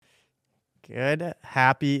Good.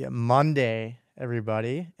 Happy Monday,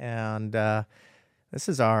 everybody. And this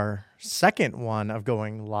is our second one of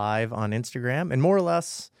going live on Instagram. And more or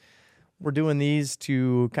less, we're doing these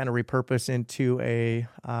to kind of repurpose into a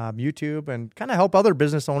YouTube and kind of help other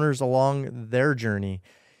business owners along their journey.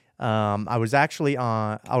 I was actually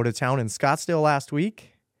out of town in Scottsdale last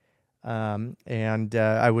week. And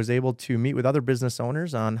I was able to meet with other business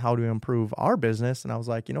owners on how to improve our business. And I was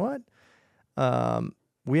like, you know what?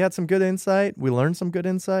 We had some good insight. We learned some good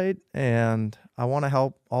insight. And I want to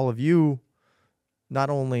help all of you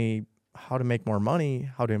not only how to make more money,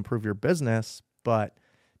 how to improve your business, but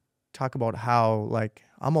talk about how, like,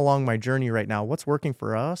 I'm along my journey right now, what's working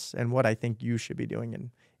for us and what I think you should be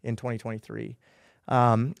doing in 2023.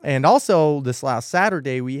 And also this last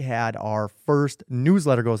Saturday, we had our first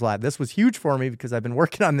newsletter goes live. This was huge for me because I've been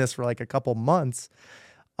working on this for like a couple months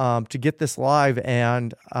to get this live.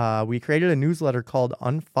 And we created a newsletter called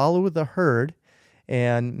Unfollow the Herd.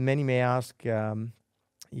 And many may ask, why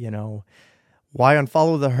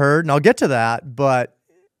unfollow the herd? And I'll get to that, but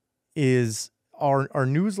our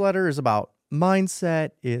newsletter is about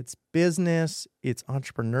mindset, it's business, it's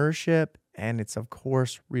entrepreneurship, and it's, of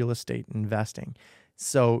course, real estate investing.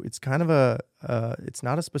 So it's kind of it's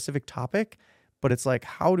not a specific topic, but it's like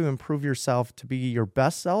how to improve yourself to be your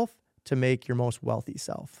best self, to make your most wealthy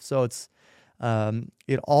self. So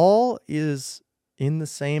it all is in the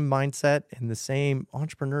same mindset, in the same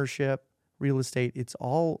entrepreneurship, real estate. It's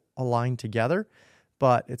all aligned together,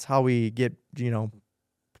 but it's how we get,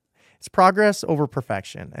 it's progress over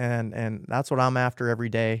perfection. And that's what I'm after every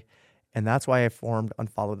day. And that's why I formed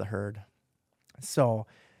Unfollow the Herd. So,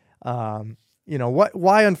 why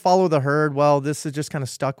unfollow the herd? Well, this has just kind of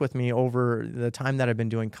stuck with me over the time that I've been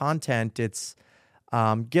doing content. It's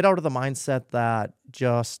get out of the mindset that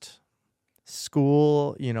just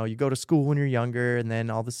school, you go to school when you're younger, and then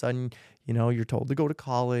all of a sudden, you're told to go to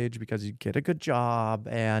college because you get a good job.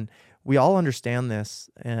 And we all understand this,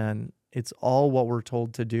 and it's all what we're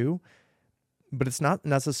told to do, but it's not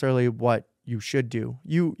necessarily what you should do.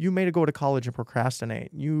 You may go to college and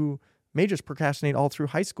procrastinate. You may just procrastinate all through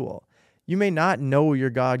high school. You may not know your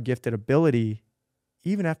God-gifted ability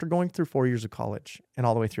even after going through 4 years of college and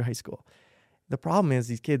all the way through high school. The problem is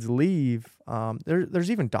these kids leave.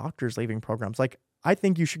 There's even doctors leaving programs. Like, I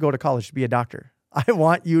think you should go to college to be a doctor. I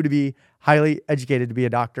want you to be highly educated to be a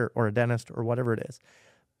doctor or a dentist or whatever it is.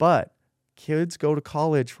 But kids go to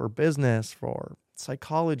college for business, for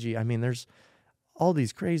psychology. I mean, there's all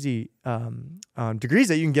these crazy degrees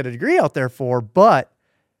that you can get a degree out there for, but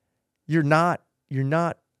you're not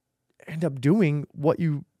end up doing what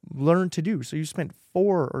you learned to do. So you spent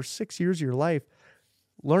 4 or 6 years of your life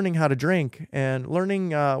learning how to drink and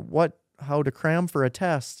learning how to cram for a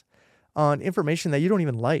test on information that you don't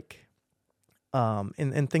even like.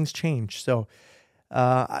 And things change. So,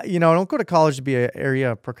 don't go to college to be an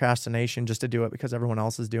area of procrastination just to do it because everyone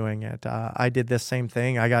else is doing it. I did this same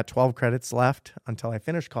thing. I got 12 credits left until I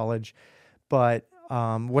finished college. But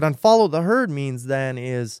what unfollow the herd means then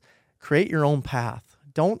is create your own path.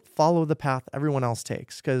 Don't follow the path everyone else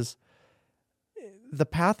takes, because the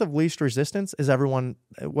path of least resistance is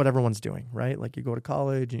what everyone's doing, right? Like, you go to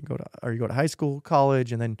college and you go to high school,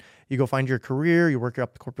 college, and then you go find your career, you work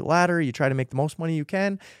up the corporate ladder, you try to make the most money you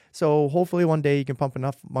can. So hopefully one day you can pump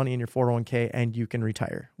enough money in your 401k and you can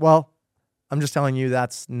retire. Well, I'm just telling you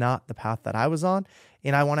that's not the path that I was on.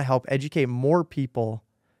 And I want to help educate more people.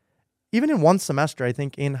 Even in one semester, I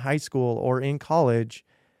think in high school or in college,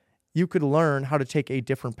 you could learn how to take a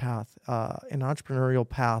different path, an entrepreneurial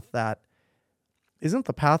path that isn't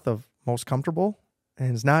the path of most comfortable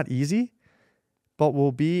and is not easy, but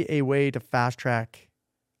will be a way to fast track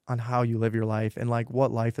on how you live your life and like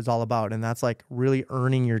what life is all about. And that's like really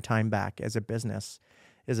earning your time back as a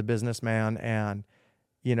businessman, and,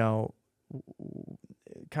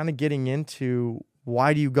 kind of getting into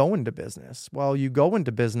why do you go into business? Well, you go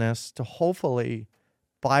into business to hopefully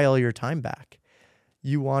buy all your time back.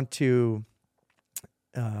 You want to,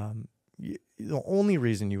 the only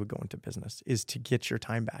reason you would go into business is to get your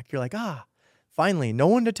time back. You're like, finally, no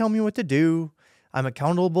one to tell me what to do. I'm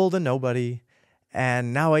accountable to nobody.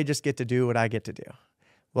 And now I just get to do what I get to do.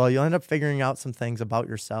 Well, you'll end up figuring out some things about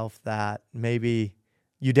yourself that maybe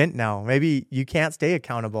you didn't know. Maybe you can't stay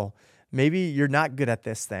accountable. Maybe you're not good at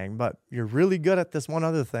this thing, but you're really good at this one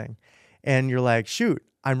other thing. And you're like, shoot,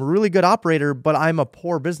 I'm a really good operator, but I'm a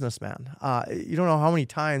poor businessman. You don't know how many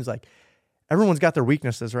times, like, everyone's got their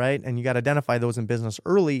weaknesses, right? And you got to identify those in business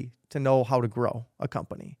early to know how to grow a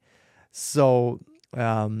company. So,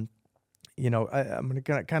 I'm kind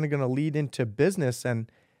of going to lead into business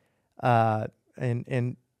and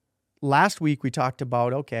last week we talked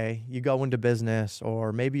about, okay, you go into business,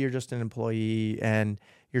 or maybe you're just an employee and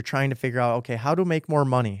you're trying to figure out, okay, how to make more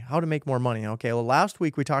money. Okay, well, last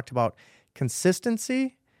week we talked about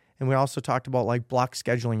consistency, and we also talked about like block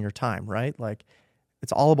scheduling your time, right? Like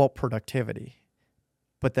it's all about productivity,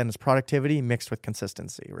 but then it's productivity mixed with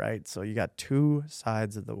consistency, right? So you got two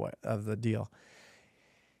sides of the deal.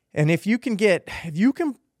 And if you can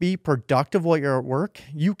be productive while you're at work,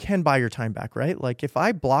 you can buy your time back, right? Like if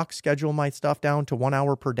I block schedule my stuff down to 1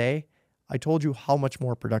 hour per day, I told you how much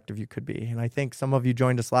more productive you could be. And I think some of you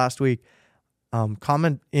joined us last week.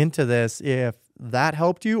 Comment into this if that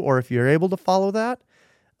helped you or if you're able to follow that.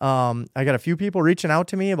 I got a few people reaching out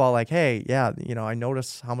to me about like, hey, yeah, I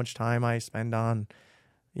notice how much time I spend on,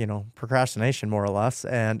 procrastination more or less,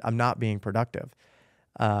 and I'm not being productive.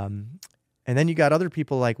 And then you got other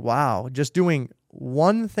people like, wow, just doing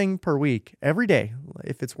one thing per week every day.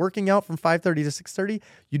 If it's working out from 5:30 to 6:30,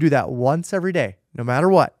 you do that once every day, no matter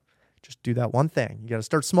what. Just do that one thing. You got to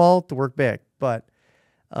start small to work big. But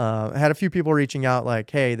I had a few people reaching out like,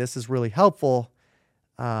 hey, this is really helpful.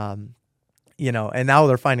 And now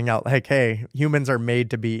they're finding out like, hey, humans are made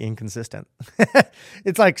to be inconsistent.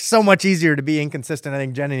 It's like so much easier to be inconsistent. I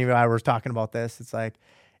think Jen and I were talking about this. It's like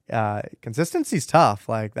consistency's tough.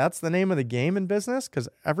 Like that's the name of the game in business because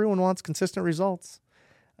everyone wants consistent results.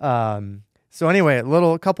 So anyway,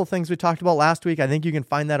 a couple things we talked about last week. I think you can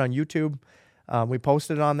find that on YouTube. We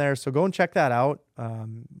posted it on there, so go and check that out.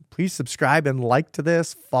 Please subscribe and like to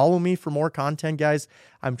this. Follow me for more content, guys.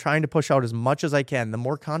 I'm trying to push out as much as I can. The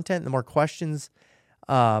more content, the more questions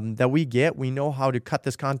that we get, we know how to cut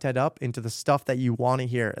this content up into the stuff that you want to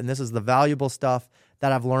hear. And this is the valuable stuff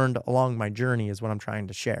that I've learned along my journey is what I'm trying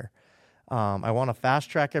to share. I want to fast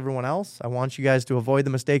track everyone else. I want you guys to avoid the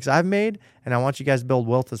mistakes I've made, and I want you guys to build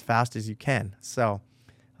wealth as fast as you can. So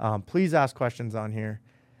please ask questions on here.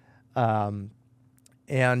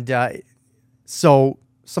 So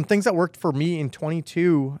some things that worked for me in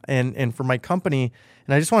 22 and for my company,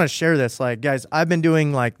 and I just want to share this, like, guys, I've been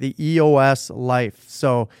doing like the EOS life.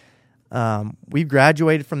 So, we've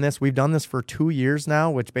graduated from this. We've done this for 2 years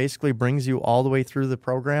now, which basically brings you all the way through the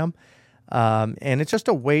program. And it's just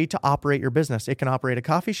a way to operate your business. It can operate a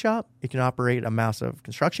coffee shop. It can operate a massive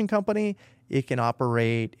construction company. It can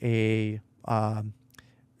operate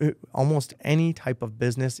almost any type of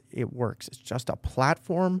business. It works. It's just a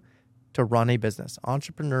platform to run a business,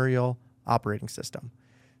 entrepreneurial operating system.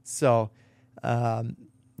 So, in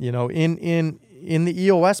the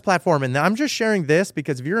EOS platform, and I'm just sharing this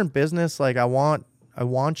because if you're in business, like I want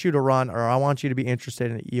you to run, or I want you to be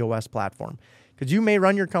interested in the EOS platform, because you may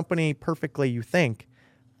run your company perfectly, you think,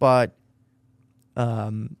 but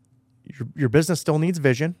your business still needs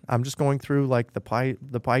vision. I'm just going through like the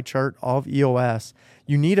pie chart of EOS.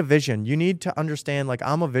 You need a vision. You need to understand, like,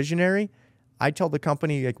 I'm a visionary. I tell the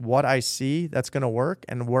company like what I see that's going to work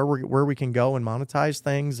and where we can go and monetize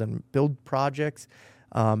things and build projects,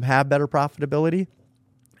 have better profitability.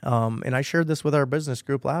 And I shared this with our business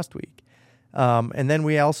group last week. And then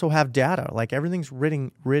we also have data. Like everything's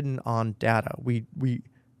written on data.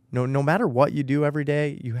 No matter what you do every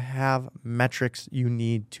day, you have metrics you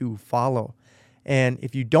need to follow. And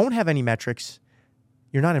if you don't have any metrics,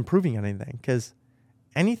 you're not improving anything, because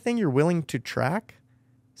anything you're willing to track,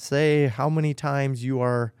 say how many times you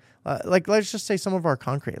are, like let's just say some of our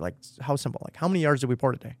concrete, like how simple, like how many yards did we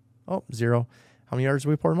pour today? Oh, 0. How many yards do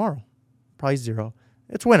we pour tomorrow? Probably 0.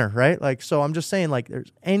 It's winter, right? Like, so I'm just saying, like,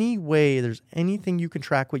 there's anything you can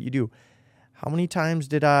track what you do. How many times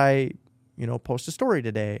did I post a story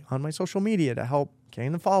today on my social media to help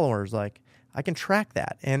gain the followers? Like, I can track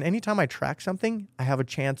that. And anytime I track something, I have a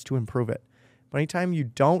chance to improve it. But anytime you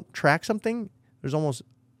don't track something, there's almost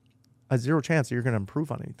a 0 chance that you're going to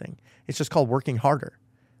improve on anything. It's just called working harder.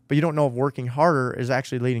 But you don't know if working harder is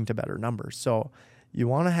actually leading to better numbers. So you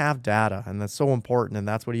want to have data, and that's so important. And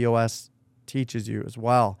that's what EOS teaches you as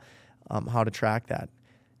well, how to track that.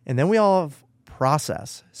 And then we all have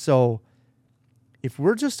process. So if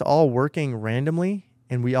we're just all working randomly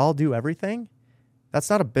and we all do everything, that's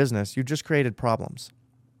not a business. You just created problems.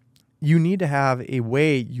 You need to have a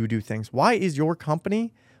way you do things. Why is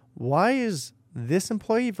this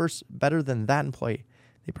employee better than that employee?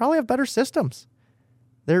 They probably have better systems.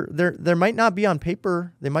 There might not be on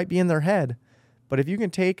paper. They might be in their head. But if you can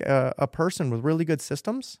take a person with really good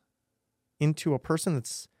systems into a person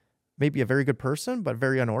that's maybe a very good person but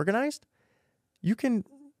very unorganized, you can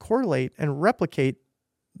correlate and replicate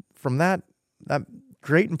from that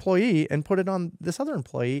great employee and put it on this other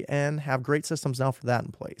employee and have great systems now for that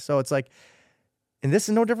employee. So it's like, and this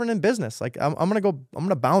is no different in business. Like I'm going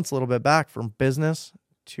to bounce a little bit back from business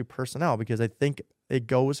to personnel, because I think It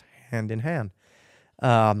goes hand in hand.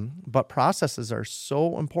 But processes are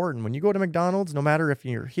so important. When you go to McDonald's, no matter if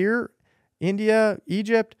you're here, India,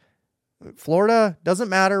 Egypt, Florida, doesn't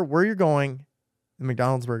matter where you're going, the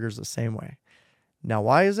McDonald's burger is the same way. Now,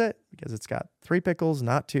 why is it? Because it's got 3 pickles,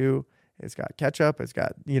 not 2. It's got ketchup. It's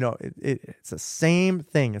got, it's the same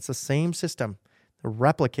thing. It's the same system. They're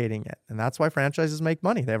replicating it. And that's why franchises make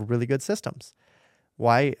money. They have really good systems.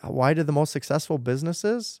 Why do the most successful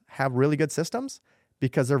businesses have really good systems?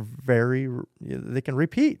 Because they can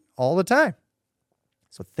repeat all the time.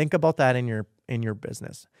 So think about that in your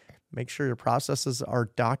business. Make sure your processes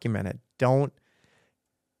are documented. Don't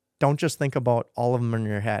just think about all of them in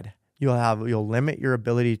your head. You'll limit your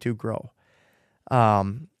ability to grow.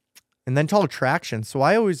 And then talk traction. So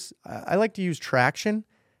I like to use traction.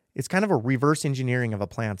 It's kind of a reverse engineering of a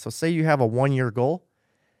plan. So say you have a 1-year goal.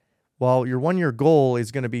 Well, your 1-year goal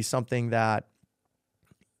is going to be something that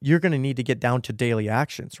you're going to need to get down to daily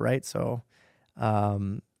actions, right? So,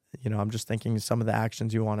 I'm just thinking some of the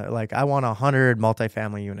actions you want to, like, I want 100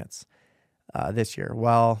 multifamily units this year.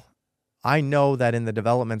 Well, I know that in the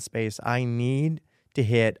development space, I need to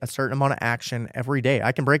hit a certain amount of action every day.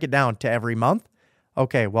 I can break it down to every month.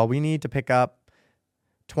 Okay, well, we need to pick up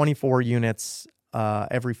 24 units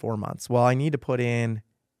every 4 months. Well, I need to put in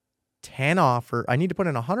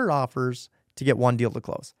 100 offers to get 1 deal to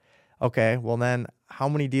close. Okay, well then how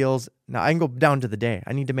many deals? Now I can go down to the day.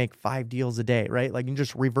 I need to make 5 deals a day, right? Like you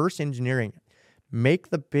just reverse engineering. Make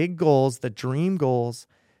the big goals, the dream goals,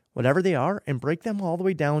 whatever they are, and break them all the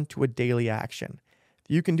way down to a daily action. If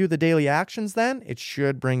you can do the daily actions, then it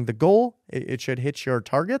should bring the goal. It should hit your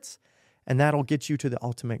targets, and that'll get you to the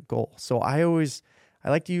ultimate goal. So I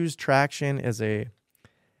like to use traction as they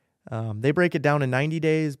break it down in 90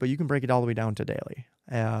 days, but you can break it all the way down to daily.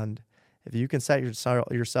 And if you can set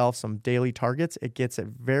yourself some daily targets, it gets it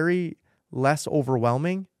very less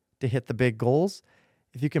overwhelming to hit the big goals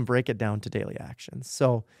if you can break it down to daily actions.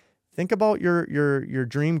 So think about your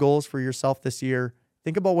dream goals for yourself this year.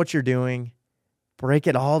 Think about what you're doing. Break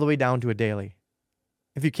it all the way down to a daily.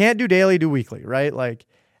 If you can't do daily, do weekly, right?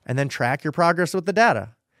 And then track your progress with the data.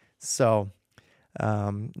 So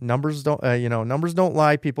numbers don't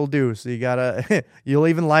lie, people do. So you'll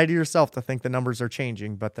even lie to yourself to think the numbers are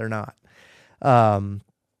changing, but they're not.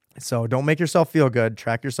 So don't make yourself feel good.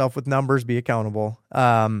 Track yourself with numbers, be accountable.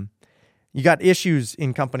 You got issues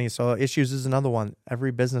in companies. So issues is another one.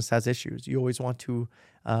 Every business has issues. You always want to,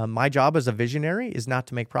 my job as a visionary is not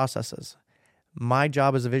to make processes. My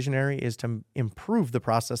job as a visionary is to improve the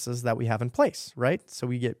processes that we have in place, right? So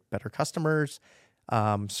we get better customers,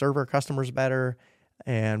 serve our customers better,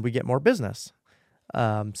 and we get more business.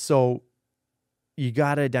 So you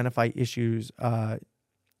got to identify issues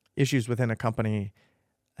within a company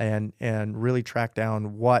and really track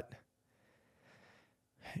down what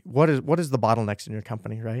is the bottlenecks in your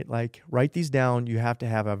company, right? Like write these down. You have to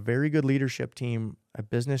have a very good leadership team. A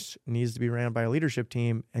business needs to be ran by a leadership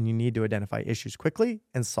team, and you need to identify issues quickly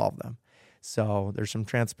and solve them. So there's some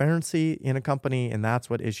transparency in a company, and that's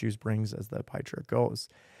what issues brings as the pie chart goes.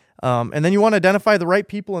 And then you want to identify the right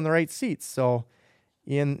people in the right seats. So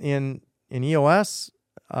in EOS,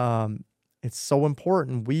 it's so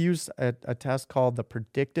important. We use a test called the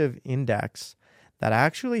predictive index that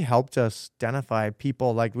actually helped us identify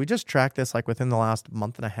people. Like we just tracked this like within the last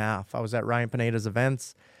month and a half. I was at Ryan Pineda's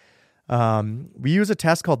events. We use a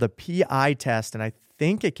test called the PI test, and I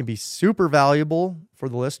think it can be super valuable for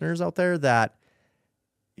the listeners out there that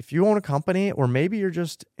if you own a company, or maybe you're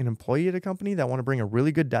just an employee at a company that want to bring a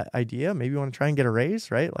really good idea, maybe you want to try and get a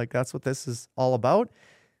raise, right? Like that's what this is all about.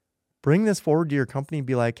 Bring this forward to your company and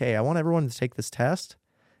be like, hey, I want everyone to take this test,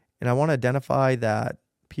 and I want to identify that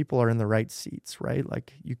people are in the right seats, right?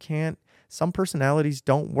 Like some personalities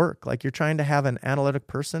don't work. Like you're trying to have an analytic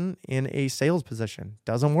person in a sales position.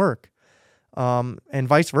 Doesn't work. And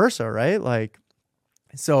vice versa, right? Like,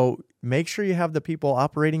 so make sure you have the people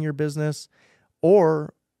operating your business,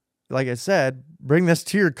 or like I said, bring this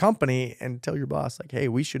to your company and tell your boss like, hey,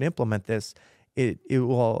 we should implement this. You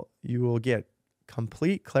will get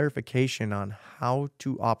complete clarification on how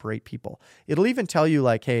to operate people. It'll even tell you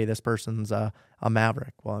like, hey, this person's a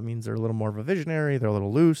maverick. Well, it means they're a little more of a visionary. They're a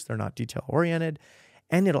little loose. They're not detail oriented.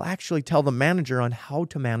 And it'll actually tell the manager on how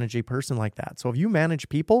to manage a person like that. So if you manage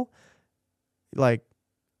people, like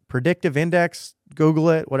predictive index, Google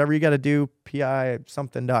it, whatever you got to do, pi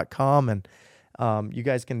something.com, and you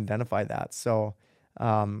guys can identify that. So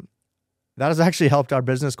that has actually helped our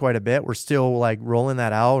business quite a bit. We're still like rolling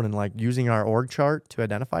that out and like using our org chart to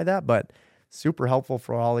identify that, but super helpful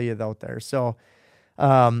for all of you out there. So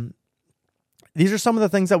these are some of the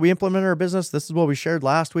things that we implement in our business. This is what we shared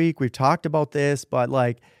last week. We've talked about this, but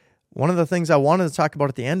like one of the things I wanted to talk about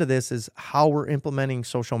at the end of this is how we're implementing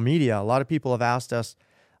social media. A lot of people have asked us,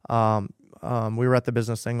 we were at the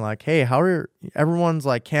business thing like, hey, everyone's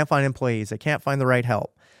like, can't find employees. They can't find the right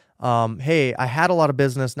help. Hey, I had a lot of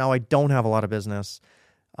business. Now I don't have a lot of business.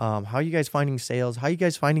 How are you guys finding sales? How are you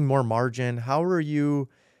guys finding more margin? How are you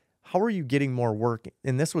getting more work?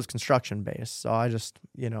 And this was construction based. So I just,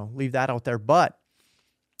 leave that out there. But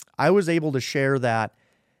I was able to share that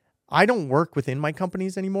I don't work within my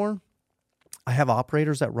companies anymore. I have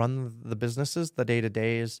operators that run the businesses, the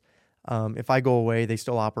day-to-days. If I go away, they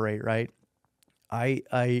still operate, right?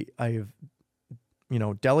 I've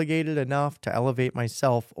delegated enough to elevate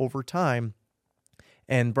myself over time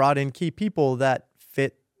and brought in key people that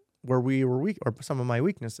fit where we were weak or some of my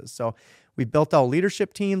weaknesses. So we built out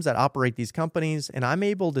leadership teams that operate these companies, and I'm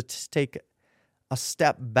able to take a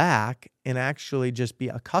step back and actually just be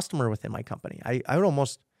a customer within my company. I would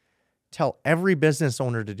almost tell every business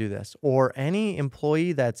owner to do this, or any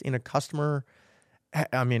employee that's in a customer.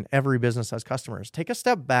 I mean, every business has customers. Take a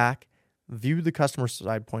step back, view the customer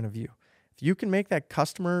side point of view. If you can make that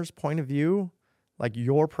customer's point of view like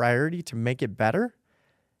your priority to make it better,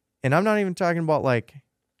 and I'm not even talking about like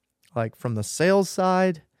from the sales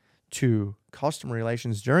side to customer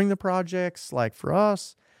relations during the projects, like for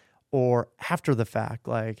us, or after the fact,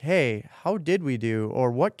 like, hey, how did we do? Or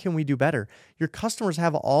what can we do better? Your customers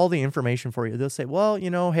have all the information for you. They'll say, well,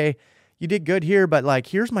 hey, you did good here, but like,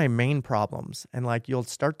 here's my main problems. And like, you'll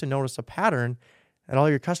start to notice a pattern that all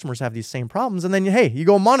your customers have these same problems. And then, hey, you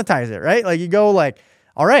go monetize it, right? Like you go like,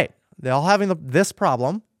 all right, they're all having this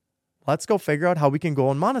problem. Let's go figure out how we can go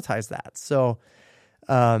and monetize that. So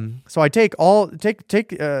I take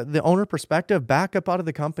the owner perspective back up out of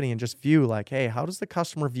the company and just view like, hey, how does the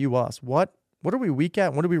customer view us? What are we weak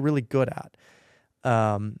at? What are we really good at?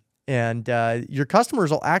 And your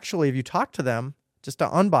customers will actually, if you talk to them, just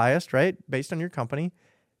unbiased, right? Based on your company,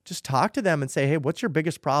 just talk to them and say, hey, what's your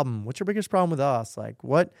biggest problem? What's your biggest problem with us? Like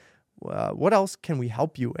what else can we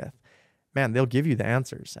help you with? Man, they'll give you the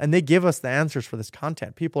answers, and they give us the answers for this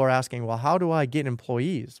content. People are asking, well, how do I get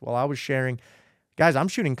employees? Well, I was sharing, guys, I'm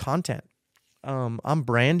shooting content. I'm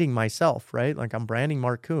branding myself, right? Like I'm branding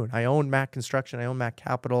Marc Kuhn. I own MAK Construction. I own MAK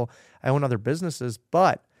Capital. I own other businesses,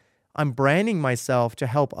 but I'm branding myself to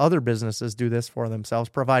help other businesses do this for themselves,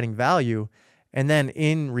 providing value. And then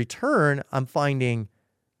in return, I'm finding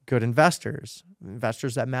good investors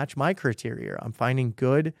that match my criteria. I'm finding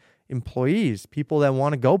good employees, people that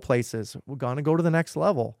want to go places, we're going to go to the next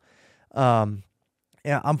level. I'm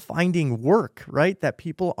finding work, right, that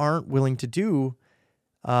people aren't willing to do,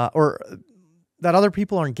 or that other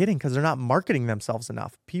people aren't getting because they're not marketing themselves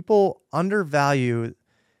enough. People undervalue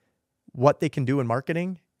what they can do in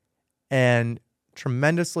marketing and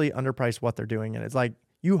tremendously underprice what they're doing. And it's like,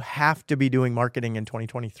 you have to be doing marketing in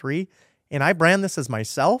 2023. And I brand this as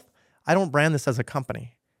myself. I don't brand this as a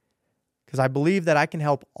company, because I believe that I can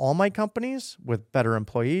help all my companies with better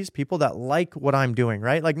employees, people that like what I'm doing,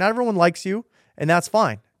 right? Like not everyone likes you, and that's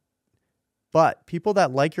fine. But people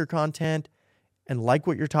that like your content and like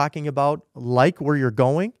what you're talking about, like where you're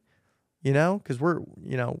going, because we're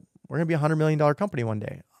going to be $100 million company one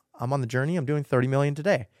day. I'm on the journey. I'm doing 30 million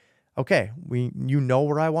today. Okay. You know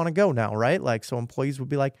where I want to go now, right? Like, so employees would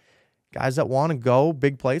be like, guys that want to go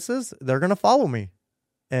big places, they're going to follow me.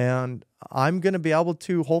 And I'm going to be able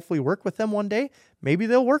to hopefully work with them one day. Maybe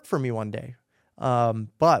they'll work for me one day.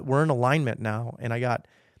 But we're in alignment now. And I got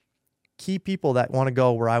key people that want to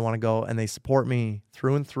go where I want to go, and they support me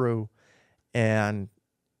through and through. And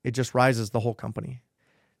it just rises the whole company.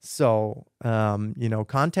 So,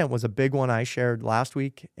 content was a big one I shared last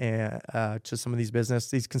week to some of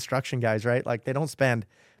these construction guys, right? Like they don't spend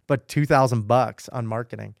but $2,000 on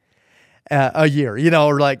marketing a year,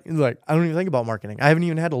 or like I don't even think about marketing. I haven't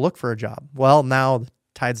even had to look for a job. Well, now the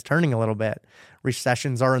tide's turning a little bit.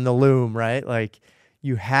 Recessions are in the loom, right? Like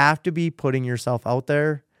you have to be putting yourself out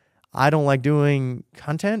there. I don't like doing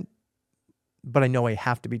content, but I know I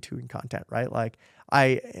have to be doing content, right? Like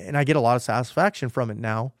I get a lot of satisfaction from it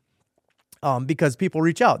now, because people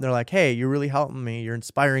reach out and they're like, hey, you're really helping me. You're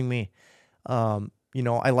inspiring me. I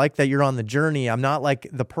like that you're on the journey. I'm not like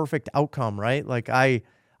the perfect outcome, right? Like I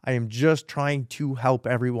am just trying to help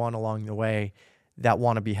everyone along the way that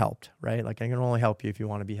want to be helped, right? Like I can only help you if you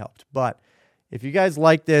want to be helped. But if you guys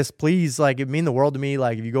like this, please, like, it mean the world to me.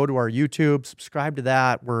 Like if you go to our YouTube, subscribe to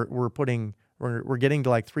that. We're getting to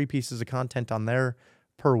like 3 pieces of content on there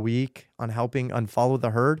per week on helping unfollow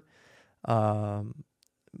the herd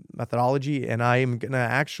methodology. And I am going to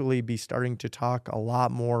actually be starting to talk a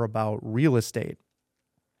lot more about real estate.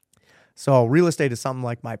 So real estate is something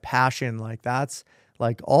like my passion. Like that's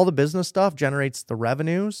like all the business stuff generates the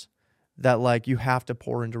revenues that like you have to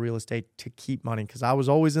pour into real estate to keep money. Cause I was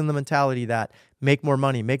always in the mentality that make more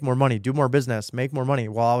money, do more business, make more money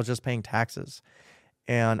while I was just paying taxes.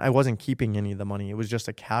 And I wasn't keeping any of the money. It was just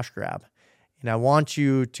a cash grab. And I want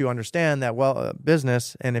you to understand that, well,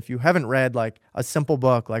 business, and if you haven't read like a simple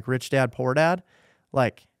book like Rich Dad, Poor Dad,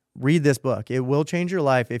 like read this book. It will change your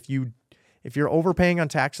life. If you're overpaying on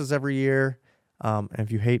taxes every year, and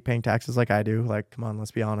if you hate paying taxes like I do, like, come on,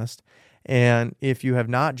 let's be honest. And if you have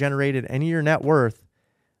not generated any of your net worth,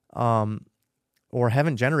 or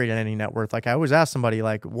haven't generated any net worth, like I always ask somebody,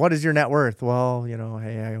 like, what is your net worth? Well,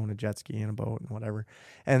 hey, I own a jet ski and a boat and whatever.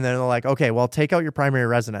 And then they're like, okay, well, take out your primary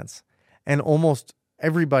residence. And almost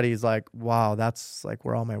everybody's like, wow, that's like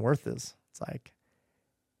where all my worth is. It's like,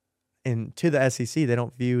 and to the SEC, they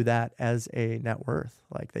don't view that as a net worth.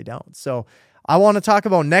 Like they don't. So I want to talk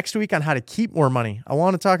about next week on how to keep more money. I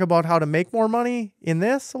want to talk about how to make more money in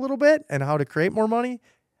this a little bit and how to create more money.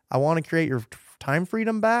 I want to create your time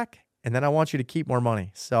freedom back. And then I want you to keep more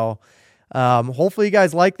money. So hopefully you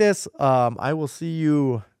guys like this. I will see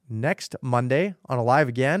you next Monday on a live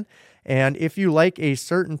again. And if you like a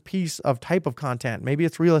certain piece of type of content, maybe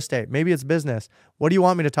it's real estate, maybe it's business, what do you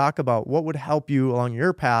want me to talk about? What would help you along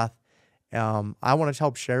your path? I want to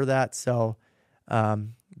help share that. So,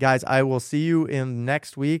 guys, I will see you in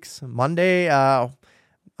next week's Monday. I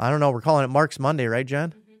don't know. We're calling it Marc's Monday, right, Jen?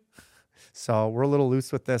 Mm-hmm. So we're a little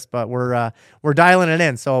loose with this, but we're dialing it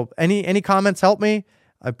in. So any comments help me.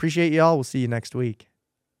 I appreciate y'all. We'll see you next week.